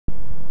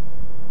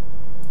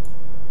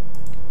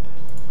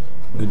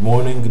Good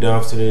morning, good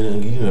afternoon,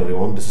 and good evening,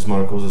 everyone. This is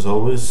Markhoss as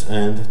always,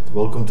 and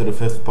welcome to the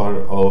fifth part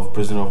of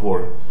Prison of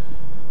War.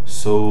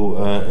 So,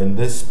 in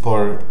this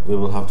part, we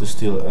will have to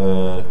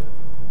steal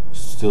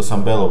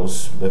some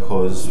bellows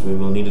because we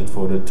will need it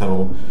for the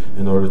tunnel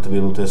in order to be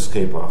able to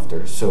escape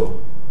after.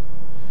 So,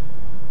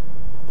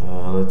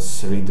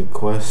 let's read the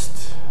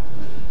quest.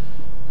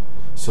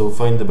 So,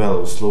 find the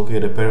bellows.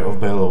 Locate a pair of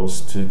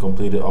bellows to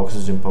complete the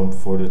oxygen pump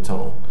for the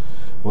tunnel.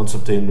 Once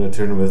obtained,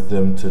 return with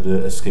them to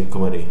the escape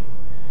committee.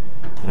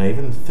 And I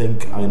even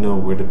think I know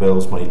where the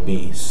bellows might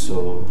be,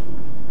 so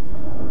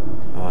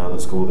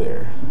let's go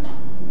there.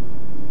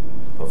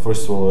 But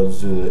first of all,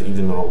 let's do the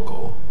evening roll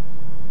call.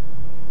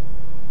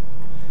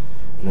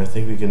 And I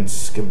think we can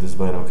skip this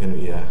by now, can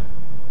we? Yeah.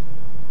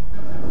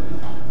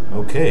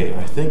 Okay,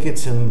 I think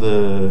it's in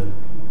the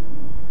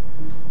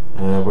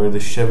where the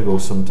chef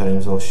goes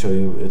sometimes. I'll show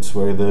you. It's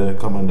where the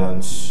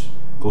commandant's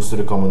goes to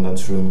the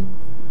commandant's room.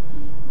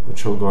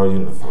 Patrol guard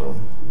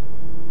uniform.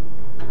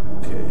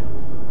 Okay.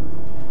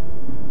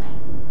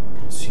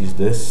 Let's use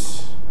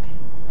this.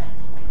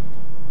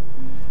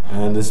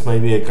 And this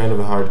might be a kind of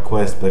a hard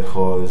quest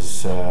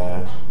because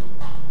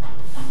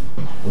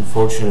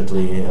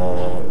unfortunately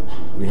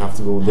we have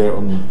to go there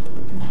on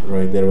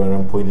right there when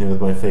I'm pointing with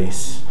my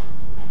face.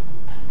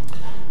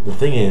 The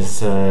thing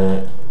is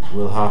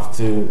we'll have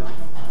to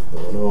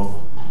oh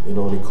no, it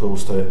already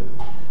closed. I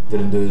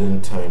didn't do it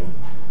in time.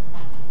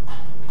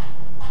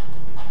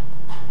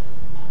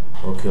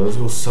 Okay, let's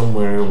go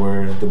somewhere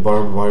where the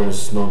barbed wire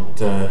is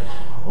not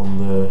on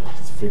the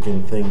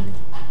freaking thing.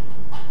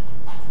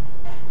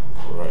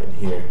 Right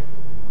here.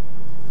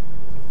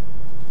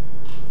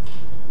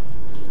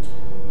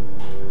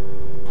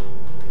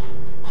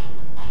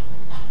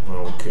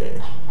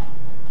 Okay.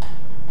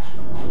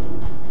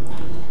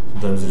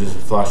 Sometimes it is a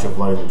flash of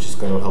light, which is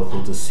kind of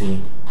helpful to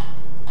see.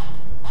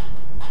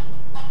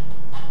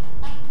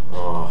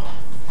 Oh,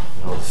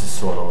 this is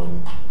so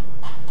annoying.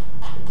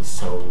 The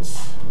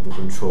sounds of the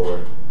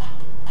controller.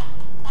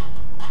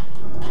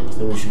 I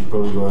think we should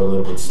probably go a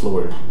little bit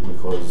slower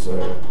because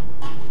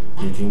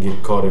you can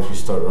get caught if you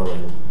start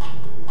running,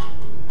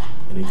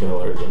 and you can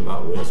alert them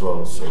that way as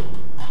well. So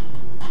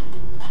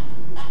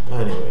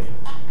anyway,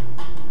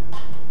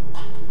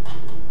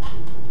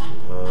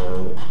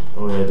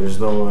 oh yeah, there's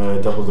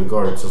no double the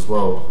guards as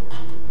well,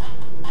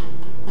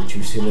 which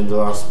you've seen in the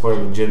last part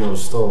of General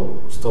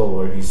Stoll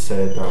where he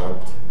said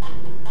that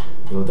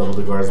you'll double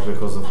the guards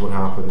because of what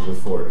happened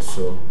before.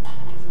 So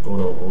oh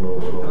no, oh no, oh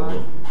no, oh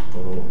no.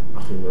 Oh no,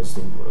 I think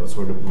that's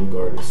where the blue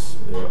guard is.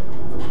 Yeah.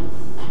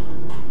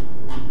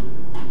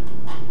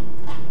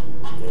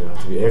 Yeah,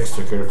 have to be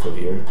extra careful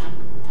here.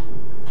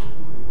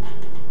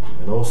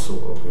 And also,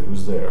 okay,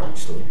 who's there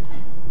actually?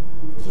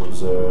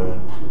 There's a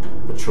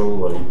patrol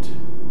light.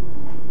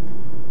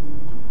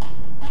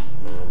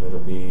 And it'll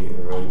be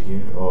right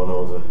here. Oh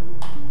no,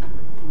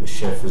 the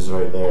chef is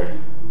right there.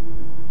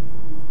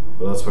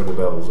 But that's where the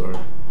bells are.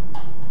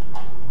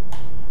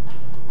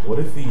 What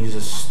if we use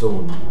a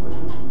stone?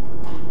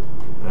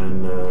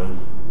 And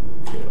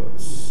okay,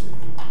 let's see.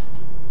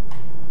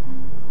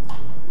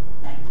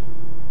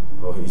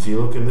 Oh, is he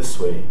looking this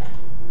way?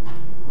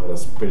 Oh,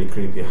 that's pretty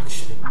creepy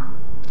actually.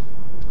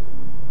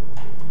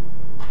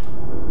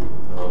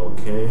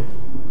 Okay.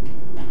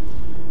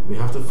 We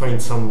have to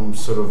find some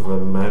sort of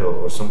metal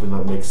or something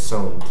that makes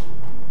sound.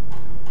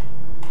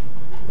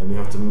 And we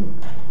have to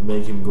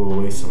make him go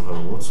away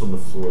somehow. What's on the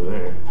floor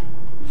there?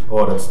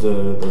 Oh, that's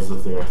the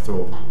thing I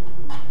threw.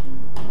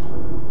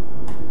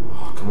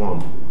 Oh, come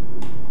on.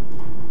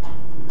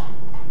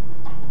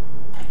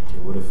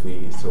 What if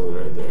we throw it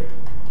right there?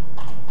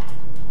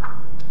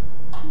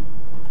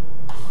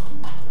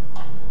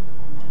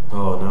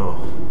 Oh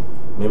no.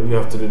 Maybe we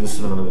have to do this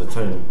another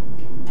time.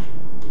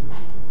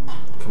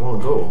 Come on,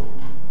 go.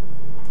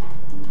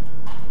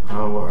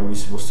 How are we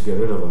supposed to get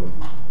rid of him?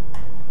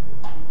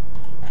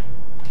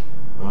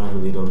 I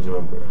really don't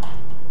remember.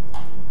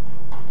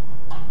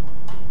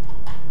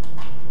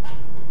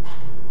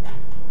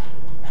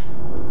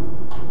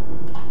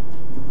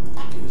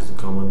 He's the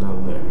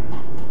commandant there.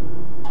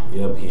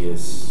 Yep, he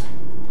is.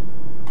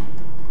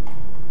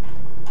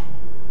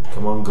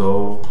 Come on,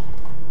 go,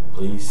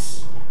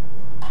 please.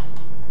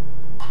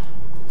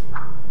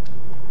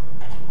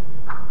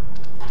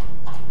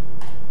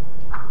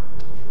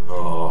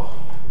 Oh.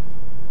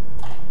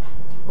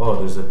 Oh,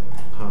 there's a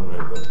pan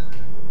right there.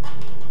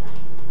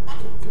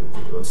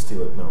 Okay, let's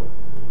steal it now.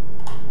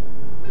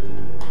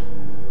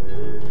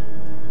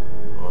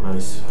 Oh,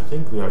 nice. I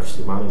think we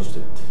actually managed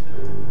it.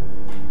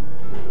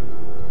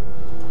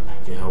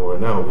 However,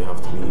 now we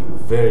have to be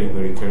very,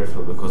 very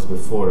careful because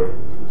before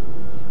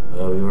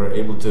we were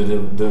able to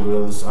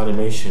do this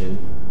animation,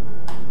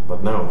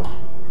 but now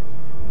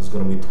it's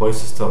going to be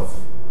twice as tough.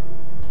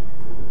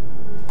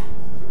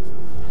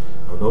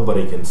 Now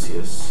nobody can see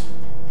us.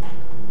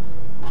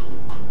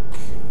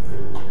 Okay.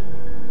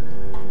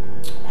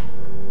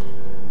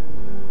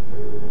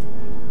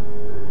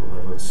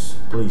 Alright, let's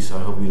please. I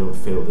hope we don't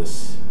fail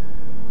this.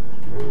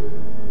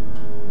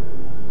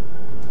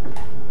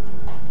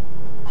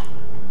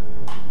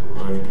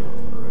 Right.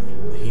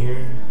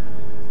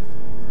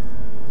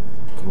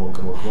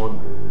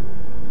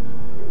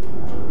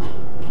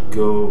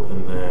 go,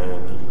 and then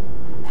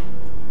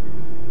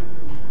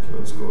okay,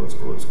 let's go.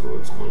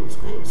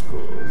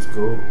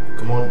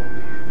 Come on.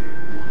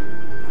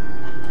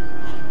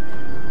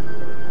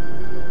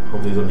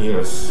 Hope they don't hear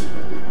us.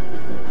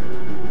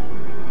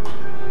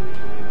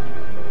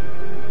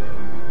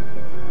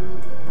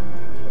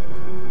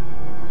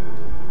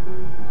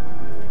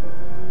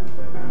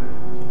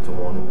 Come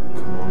on.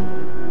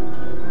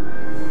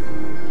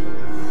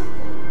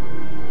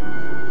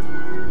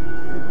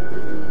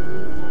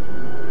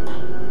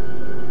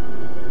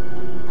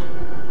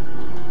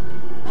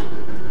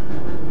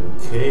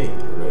 Okay,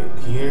 right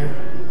here.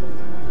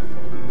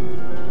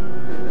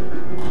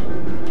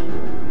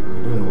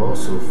 We're doing well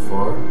so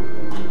far.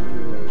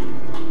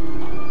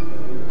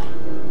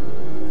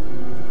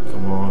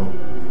 Come on.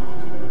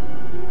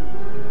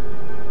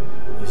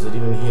 Is it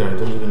even here? I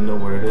don't even know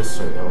where it is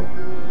right now.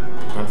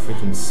 Can't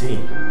freaking see.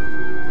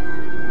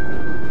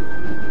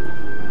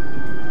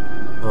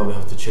 Oh, we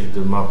have to check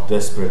the map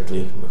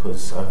desperately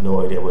because I have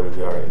no idea where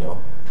we are right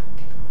now.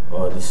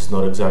 Oh, this is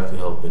not exactly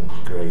helping.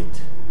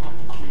 Great.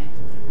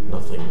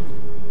 Nothing.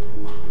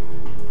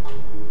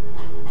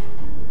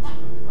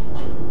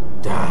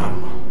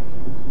 Damn.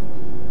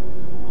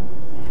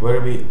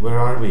 Where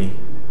are we?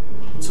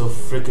 It's so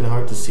freaking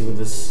hard to see with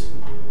this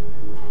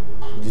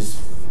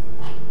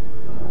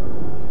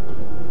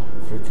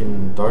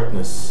freaking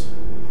darkness.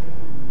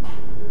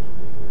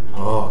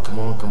 Oh, come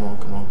on.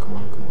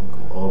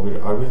 Oh,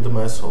 are we in the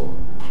mess hole?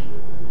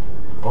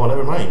 Oh,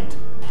 never mind.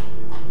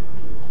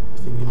 I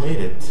think we made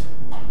it.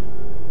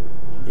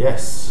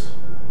 Yes.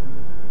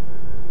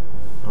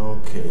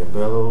 Okay,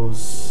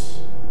 bellows.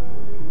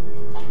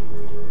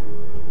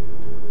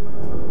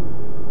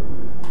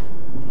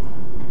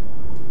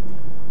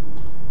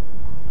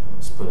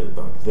 Let's put it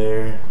back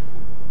there.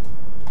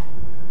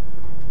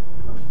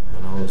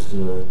 And now let's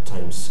do a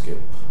time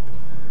skip.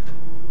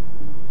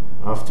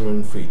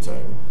 Afternoon free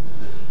time.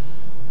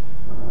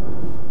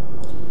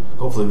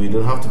 Hopefully we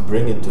don't have to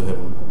bring it to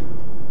him.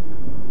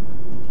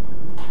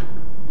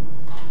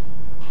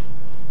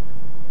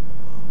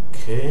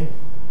 Okay.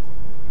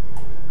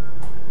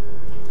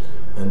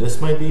 And this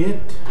might be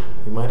it.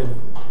 We might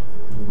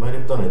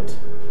have done it.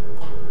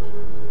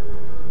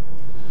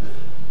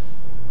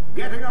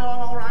 Getting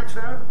along all right,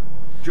 sir?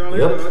 Jolly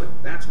good.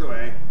 That's the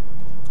way.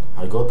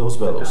 I got those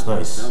bellows.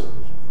 Nice.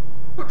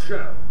 Good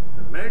show.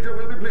 The Major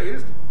will be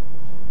pleased.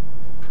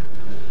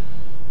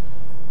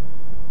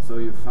 So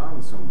you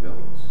found some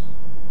bellows.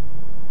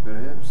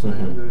 Perhaps I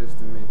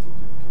underestimated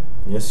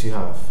you. Yes, you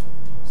have.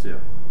 Sir,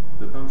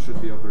 the pump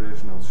should be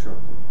operational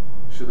shortly.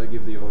 Should I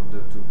give the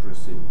order to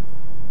proceed?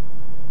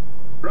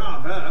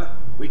 Rather,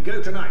 we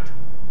go tonight.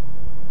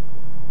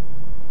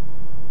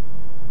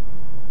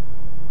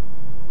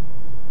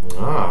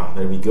 Ah,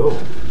 there we go.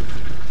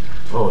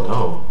 Oh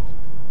no.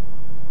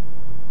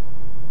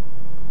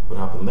 What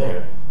happened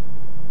there?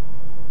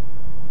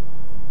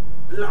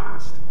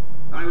 Blast!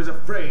 I was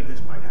afraid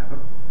this might happen.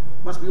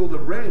 Must be all the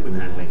rain we've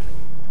had lately.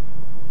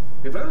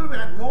 If only we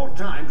had more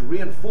time to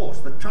reinforce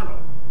the tunnel.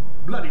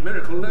 Bloody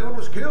miracle no one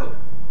was killed.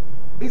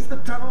 Is the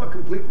tunnel a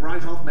complete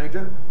write-off,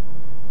 Major?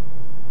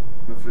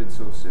 I'm afraid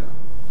so, sir.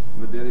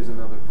 But there is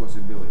another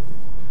possibility.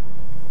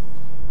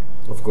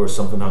 Of course,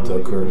 something had to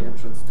occur. The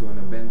entrance to an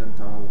abandoned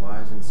tunnel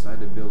lies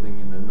inside a building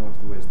in the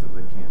northwest of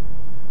the camp,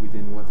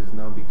 within what has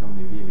now become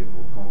the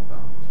vehicle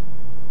compound.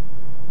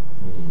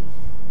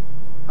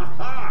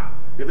 Ha-ha!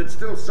 If it's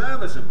still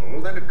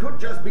serviceable, then it could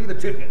just be the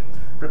ticket.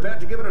 Prepared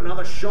to give it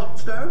another shot,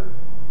 Stone?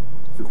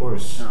 Of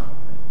course. Now,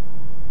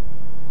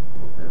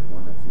 we'll have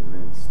one of the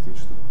men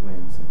stitch the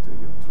plans into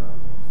your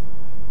trousers,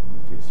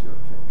 in case you're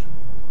captured.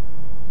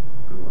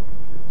 Good luck,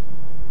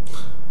 kid.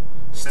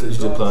 Stitch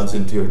the plans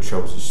into your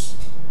trousers.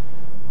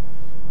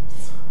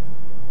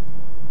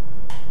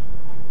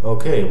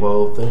 Okay,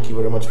 well, thank you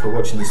very much for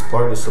watching this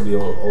part. This will be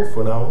all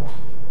for now.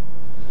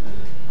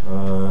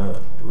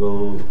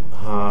 We'll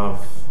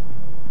have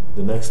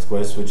the next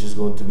quest, which is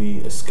going to be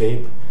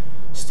escape,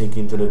 sneak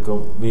into the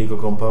vehicle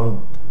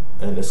compound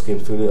and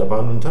escape through the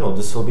abandoned tunnel.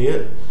 This will be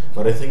it.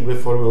 But I think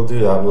before we'll do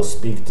that, we'll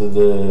speak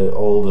to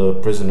all the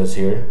prisoners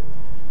here.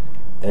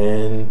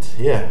 And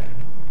yeah,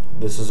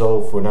 this is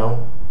all for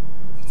now.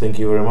 Thank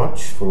you very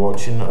much for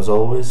watching as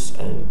always,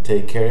 and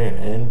take care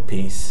and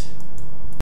peace.